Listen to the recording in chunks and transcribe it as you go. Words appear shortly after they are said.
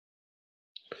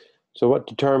So what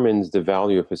determines the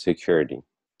value of a security?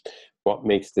 What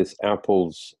makes this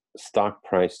Apple's stock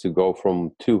price to go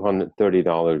from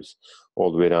 $230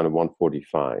 all the way down to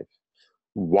 145?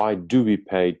 Why do we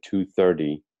pay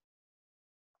 230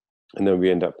 and then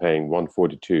we end up paying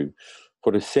 142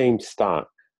 for the same stock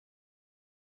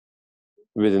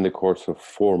within the course of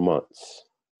 4 months?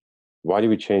 Why do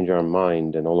we change our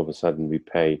mind and all of a sudden we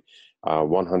pay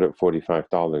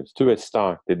 $145 to a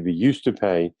stock that we used to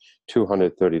pay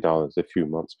 $230 a few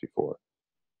months before?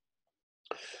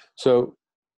 So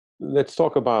let's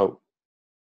talk about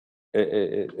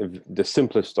the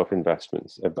simplest of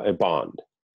investments, a bond.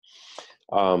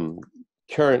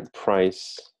 Current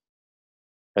price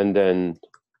and then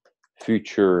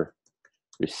future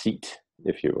receipt,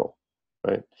 if you will,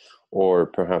 right? Or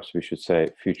perhaps we should say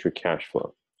future cash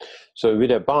flow. So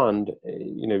with a bond,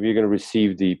 we're going to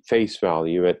receive the face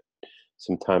value at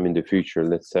some time in the future,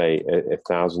 let's say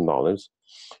 $1,000.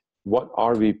 What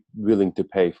are we willing to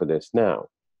pay for this now?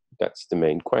 That's the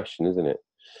main question, isn't it?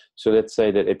 So let's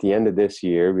say that at the end of this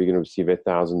year, we're going to receive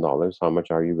 $1,000. How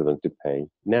much are you willing to pay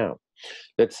now?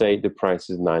 Let's say the price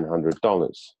is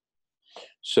 $900.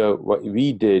 So what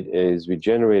we did is we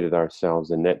generated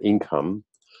ourselves a net income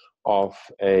of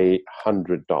 $100.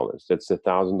 That's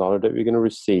 $1,000 that we're going to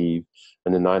receive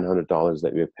and the $900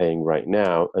 that we're paying right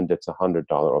now, and that's $100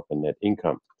 of a net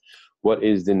income. What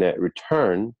is the net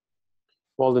return?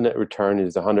 Well, the net return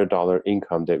is the $100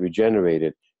 income that we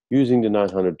generated using the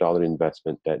 $900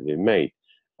 investment that we made,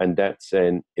 and that's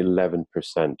an 11%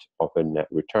 of a net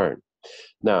return.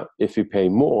 Now, if we pay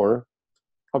more,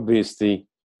 obviously,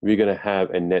 we're going to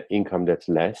have a net income that's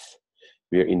less.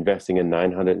 We're investing in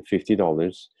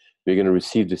 $950. We're going to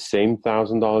receive the same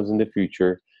 $1,000 in the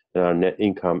future, and our net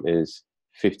income is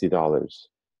 $50.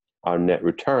 Our net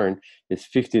return is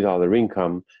 $50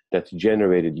 income that's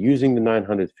generated using the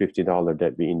 $950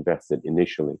 that we invested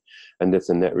initially, and that's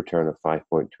a net return of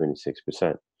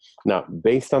 5.26%. Now,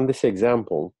 based on this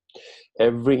example,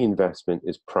 every investment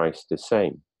is priced the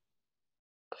same.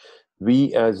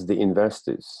 We, as the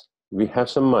investors, we have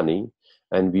some money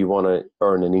and we want to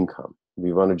earn an income.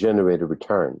 We want to generate a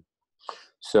return.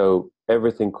 So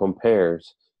everything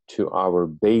compares to our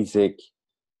basic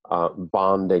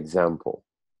bond example.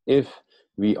 If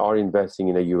we are investing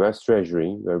in a U.S.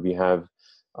 Treasury where we have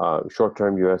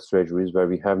short-term U.S. Treasuries where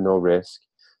we have no risk,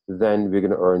 then we're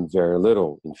going to earn very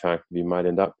little. In fact, we might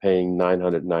end up paying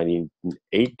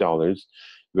 $998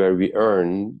 where we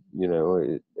earn,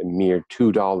 a mere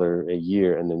 $2 a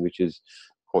year, and then which is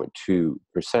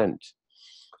 0.2%.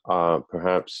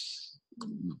 Perhaps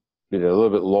with a little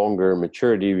bit longer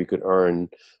maturity, we could earn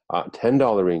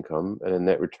 $10 income and a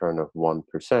net return of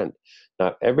 1%.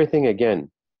 Now, everything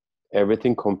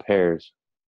compares,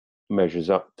 measures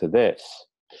up to this.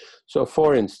 So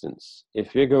for instance,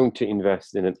 if we're going to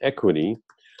invest in an equity,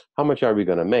 how much are we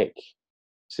going to make?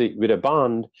 See, with a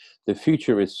bond, the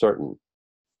future is certain.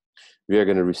 We are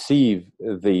going to receive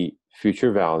the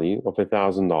future value of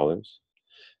 $1,000,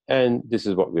 and this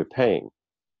is what we're paying.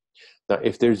 Now,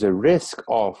 if there's a risk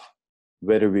of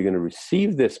whether we're going to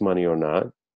receive this money or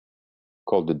not,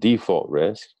 called the default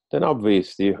risk, then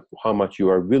obviously how much you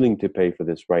are willing to pay for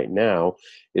this right now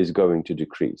is going to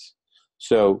decrease.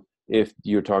 So if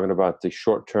you're talking about the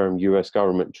short-term US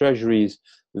government treasuries,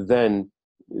 then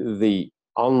the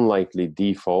unlikely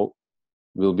default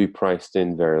will be priced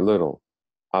in very little.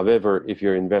 However, if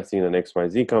you're investing in an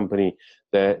XYZ company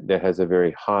that has a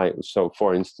very high, so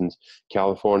for instance,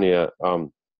 California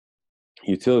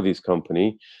Utilities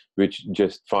Company, which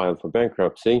just filed for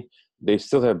bankruptcy, they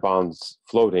still have bonds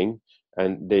floating,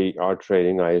 and they are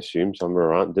trading, I assume, somewhere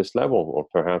around this level, or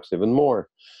perhaps even more.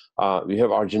 We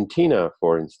have Argentina,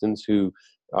 for instance, who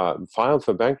filed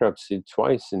for bankruptcy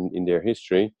twice in their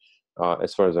history,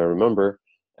 as far as I remember,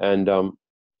 and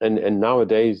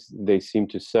nowadays they seem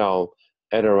to sell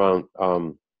at around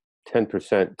 10%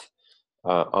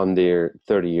 on their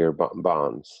 30-year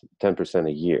bonds, 10%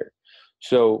 a year.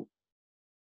 So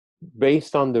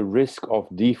based on the risk of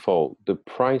default, the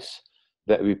price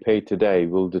that we pay today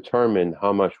will determine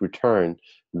how much return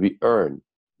we earn,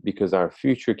 because our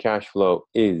future cash flow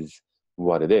is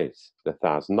what it is, the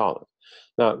 $1,000.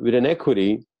 Now, with an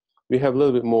equity, we have a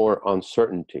little bit more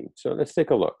uncertainty. So let's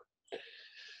take a look.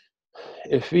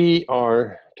 If we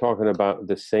are talking about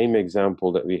the same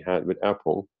example that we had with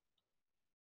Apple,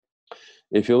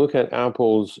 if you look at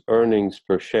Apple's earnings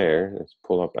per share, let's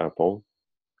pull up Apple.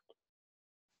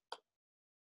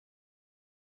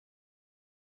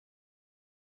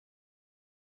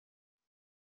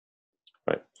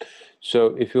 Right.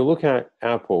 So if you look at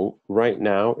Apple right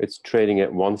now, it's trading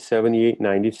at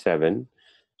 $178.97.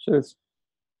 So it's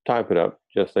type it up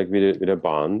just like we did with a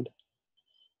bond,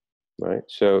 right?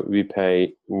 So we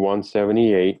pay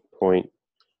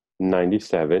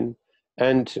 178.97,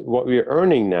 and what we're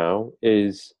earning now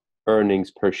is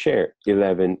earnings per share,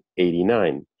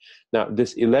 11.89. Now,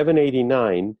 this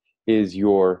 11.89 is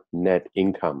your net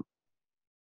income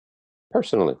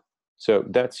personally. So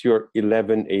that's your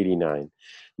 11.89.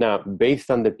 Now, based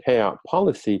on the payout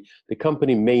policy, the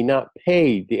company may not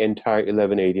pay the entire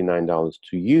 $11.89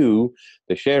 to you,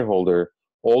 the shareholder,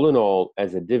 all in all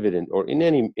as a dividend or in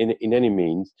any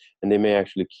means, and they may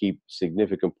actually keep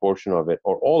significant portion of it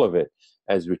or all of it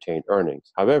as retained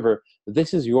earnings. However,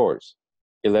 this is yours.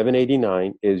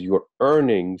 11.89 is your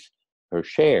earnings per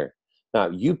share. Now,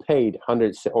 you paid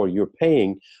you're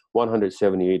paying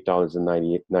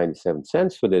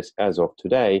 $178.97 for this as of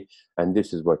today, and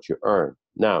this is what you earn.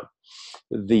 Now,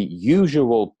 the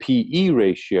usual PE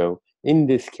ratio in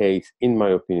this case, in my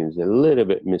opinion, is a little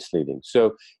bit misleading.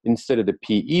 So instead of the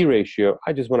PE ratio,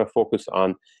 I just want to focus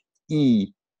on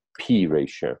EP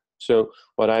ratio. So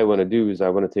what I want to do is I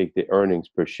want to take the earnings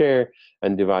per share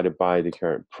and divide it by the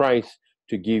current price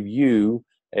to give you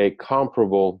a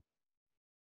comparable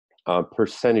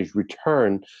percentage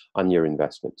return on your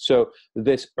investment. So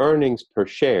this earnings per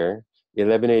share,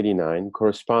 11.89,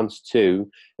 corresponds to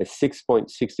a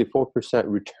 6.64%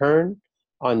 return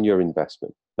on your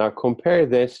investment. Now compare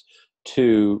this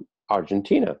to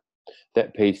Argentina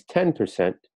that pays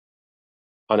 10%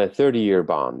 on a 30-year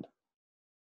bond.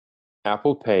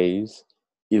 Apple pays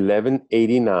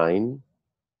 11.89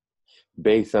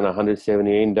 based on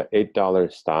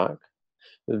 $178 stock.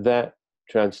 That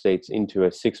translates into a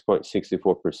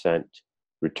 6.64%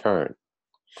 return.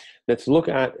 Let's look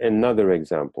at another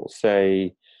example,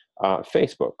 say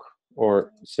Facebook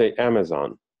or say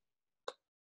Amazon.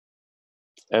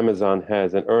 Amazon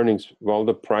has an earnings, well,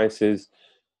 the price is,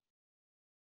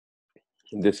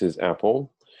 this is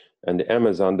Apple, and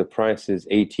Amazon, the price is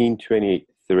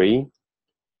 $18.23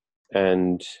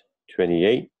 and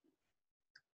 28,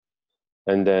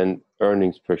 and then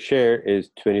earnings per share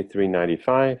is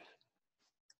 $23.95.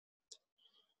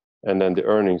 And then the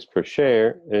earnings per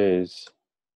share is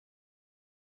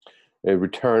a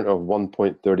return of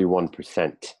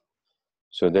 1.31%.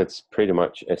 So that's pretty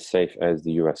much as safe as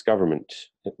the US government,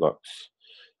 it looks.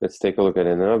 Let's take a look at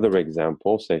another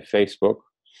example, say Facebook,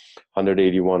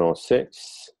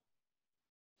 181.06.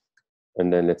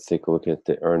 And then let's take a look at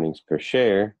the earnings per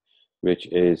share, which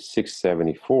is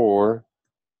 674,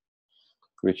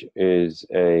 which is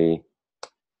a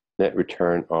net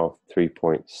return of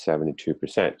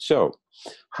 3.72%. So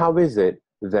how is it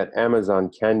that Amazon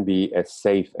can be as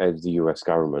safe as the US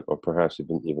government, or perhaps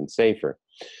even safer?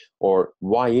 Or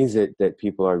why is it that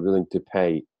people are willing to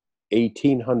pay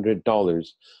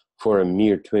 $1,800 for a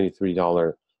mere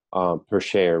 $23 per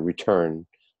share return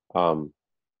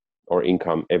or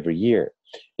income every year?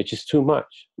 It's just too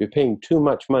much. We're paying too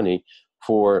much money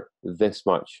for this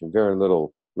much, very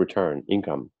little return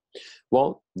income.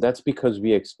 Well, that's because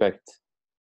we expect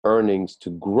earnings to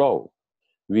grow.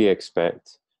 We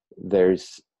expect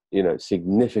there's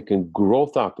significant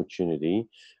growth opportunity,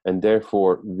 and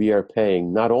therefore we are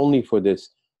paying not only for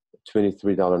this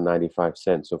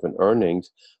 $23.95 of an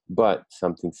earnings, but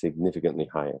something significantly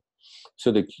higher.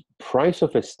 So the price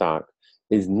of a stock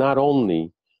is not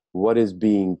only what is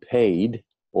being paid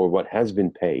or what has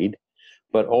been paid,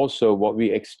 but also what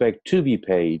we expect to be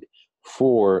paid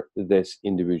for this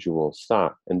individual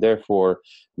stock. And therefore,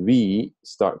 we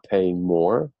start paying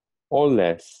more or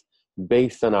less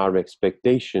based on our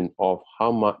expectation of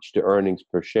how much the earnings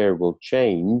per share will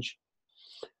change.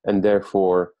 And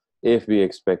therefore, if we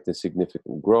expect a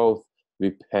significant growth,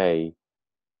 we pay,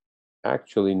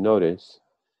 actually notice,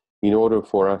 in order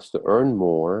for us to earn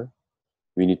more,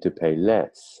 we need to pay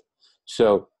less.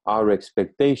 So our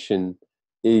expectation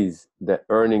is that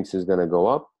earnings is going to go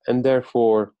up, and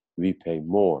therefore we pay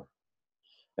more.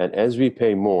 And as we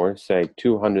pay more, say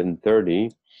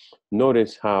 230,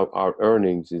 notice how our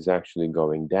earnings is actually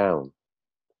going down,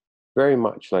 very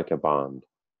much like a bond.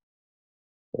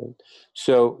 Okay?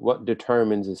 So what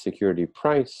determines the security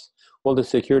price? Well, the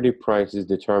security price is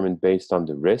determined based on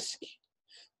the risk,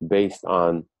 based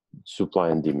on supply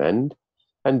and demand,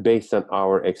 and based on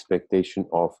our expectation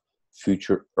of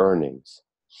future earnings.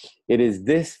 It is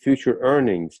this future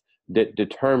earnings that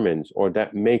determines or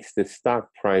that makes the stock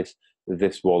price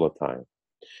this volatile.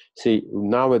 See,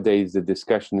 nowadays the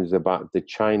discussion is about the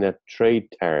China trade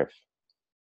tariff,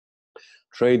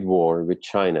 trade war with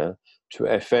China to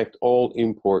affect all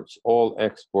imports, all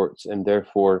exports, and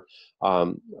therefore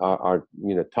our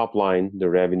top line, the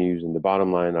revenues, and the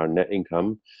bottom line, our net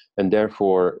income, and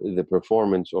therefore the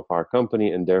performance of our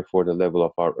company, and therefore the level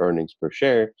of our earnings per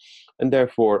share, and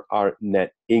therefore our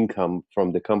net income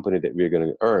from the company that we're going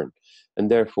to earn, and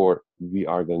therefore we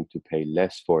are going to pay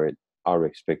less for it. Our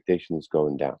expectation is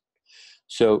going down.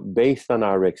 So based on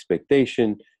our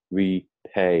expectation, we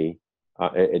pay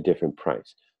a different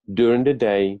price. During the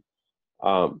day,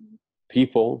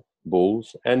 people,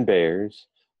 bulls and bears,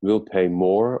 will pay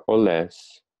more or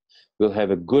less, will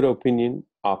have a good opinion,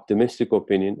 optimistic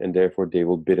opinion, and therefore they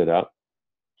will bid it up.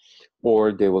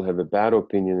 Or they will have a bad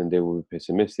opinion and they will be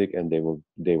pessimistic and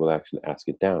they will actually ask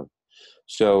it down.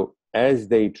 So as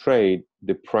they trade,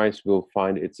 the price will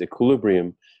find its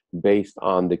equilibrium based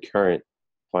on the current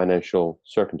financial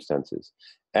circumstances.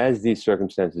 As these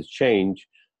circumstances change,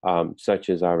 such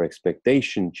as our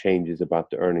expectation changes about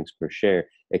the earnings per share,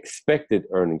 expected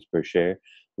earnings per share,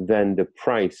 then the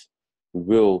price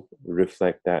will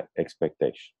reflect that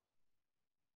expectation.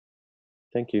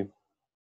 Thank you.